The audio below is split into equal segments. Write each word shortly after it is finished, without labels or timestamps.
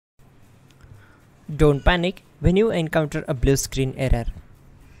Don't panic when you encounter a blue screen error.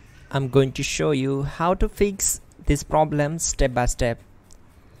 I'm going to show you how to fix this problem step by step.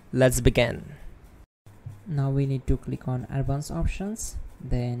 Let's begin. Now we need to click on advanced options,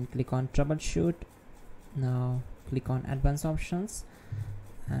 then click on troubleshoot. Now click on advanced options,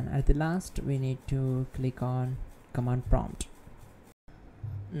 and at the last we need to click on command prompt.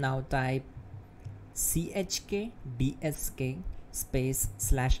 Now type chkdsk space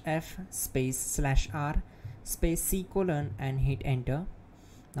 /f space /r space c : and hit enter.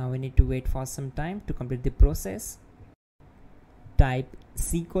 Now we need to wait for some time to complete the process. Type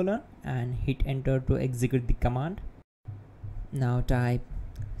c : and hit enter to execute the command. Now type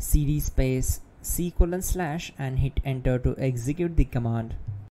cd space c : / and hit enter to execute the command.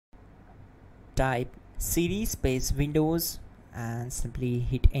 Type cd space windows and simply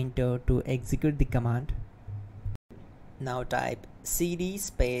hit enter to execute the command. Now type cd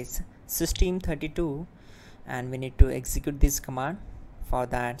space system32 and we need to execute this command. For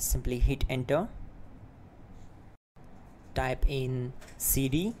that, simply hit enter. Type in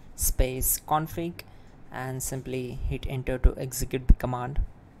cd space config and simply hit enter to execute the command.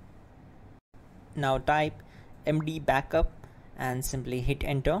 Now type md backup and simply hit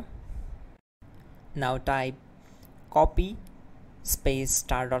enter. Now type copy space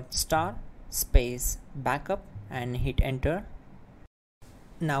 *.* space backup and hit enter.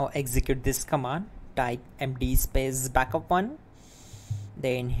 Now execute this command. Type md space backup1,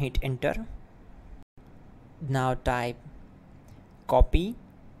 then hit enter. Now type copy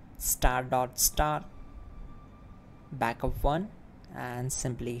 *.* backup1 and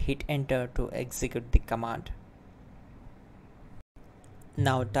simply hit enter to execute the command.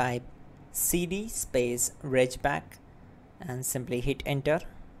 Now type cd space regback and simply hit enter.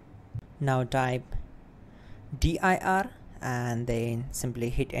 Now type dir and then simply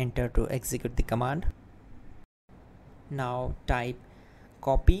hit enter to execute the command. Now type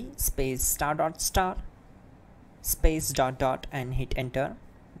copy space *.* space .. and hit enter.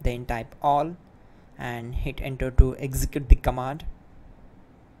 Then type all and hit enter to execute the command.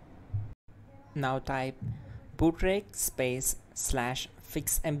 Now type bootrec space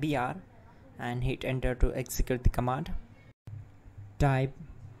 /fixmbr and hit enter to execute the command. Type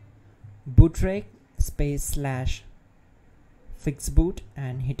bootrec space /fixboot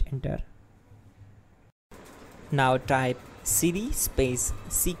and hit enter. Now type cd space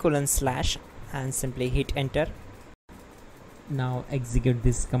c : / and simply hit enter. Now execute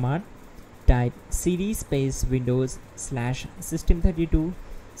this command. Type cd space windows /system32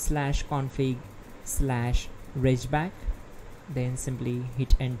 /config /regback, then simply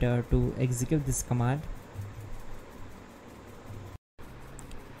hit enter to execute this command.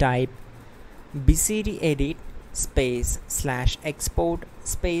 Type bcdedit space /export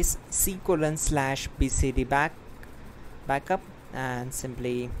space c : /bcd backup and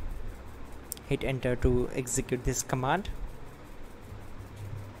simply hit enter to execute this command.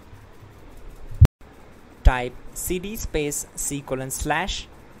 Type cd space c :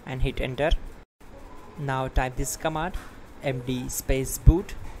 / and hit enter. Now type this command md space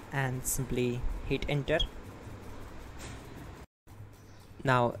boot and simply hit enter.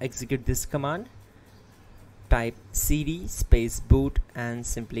 Now execute this command. Type cd space boot and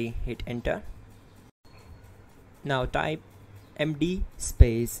simply hit enter. Now type md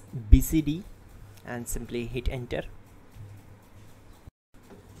space bcd and simply hit enter.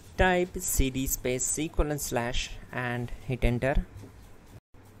 Type cd space c : / and hit enter.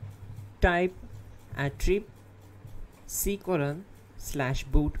 Type attrib c : /boot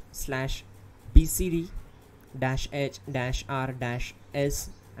 /bcd-h-r-s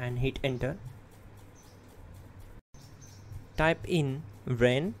and hit enter. Type in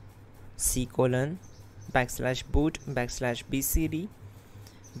ren c : /boot /bcd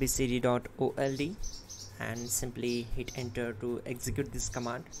bcd.old and simply hit enter to execute this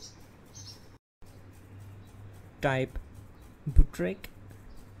command. Type bootrec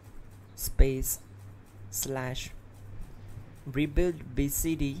space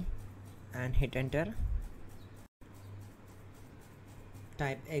 /rebuildbcd and hit enter.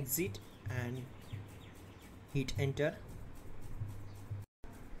 Type exit and hit enter.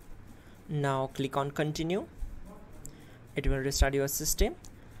 Now click on continue. It will restart your system.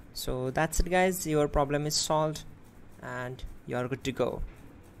 So that's it guys, your problem is solved and you are good to go.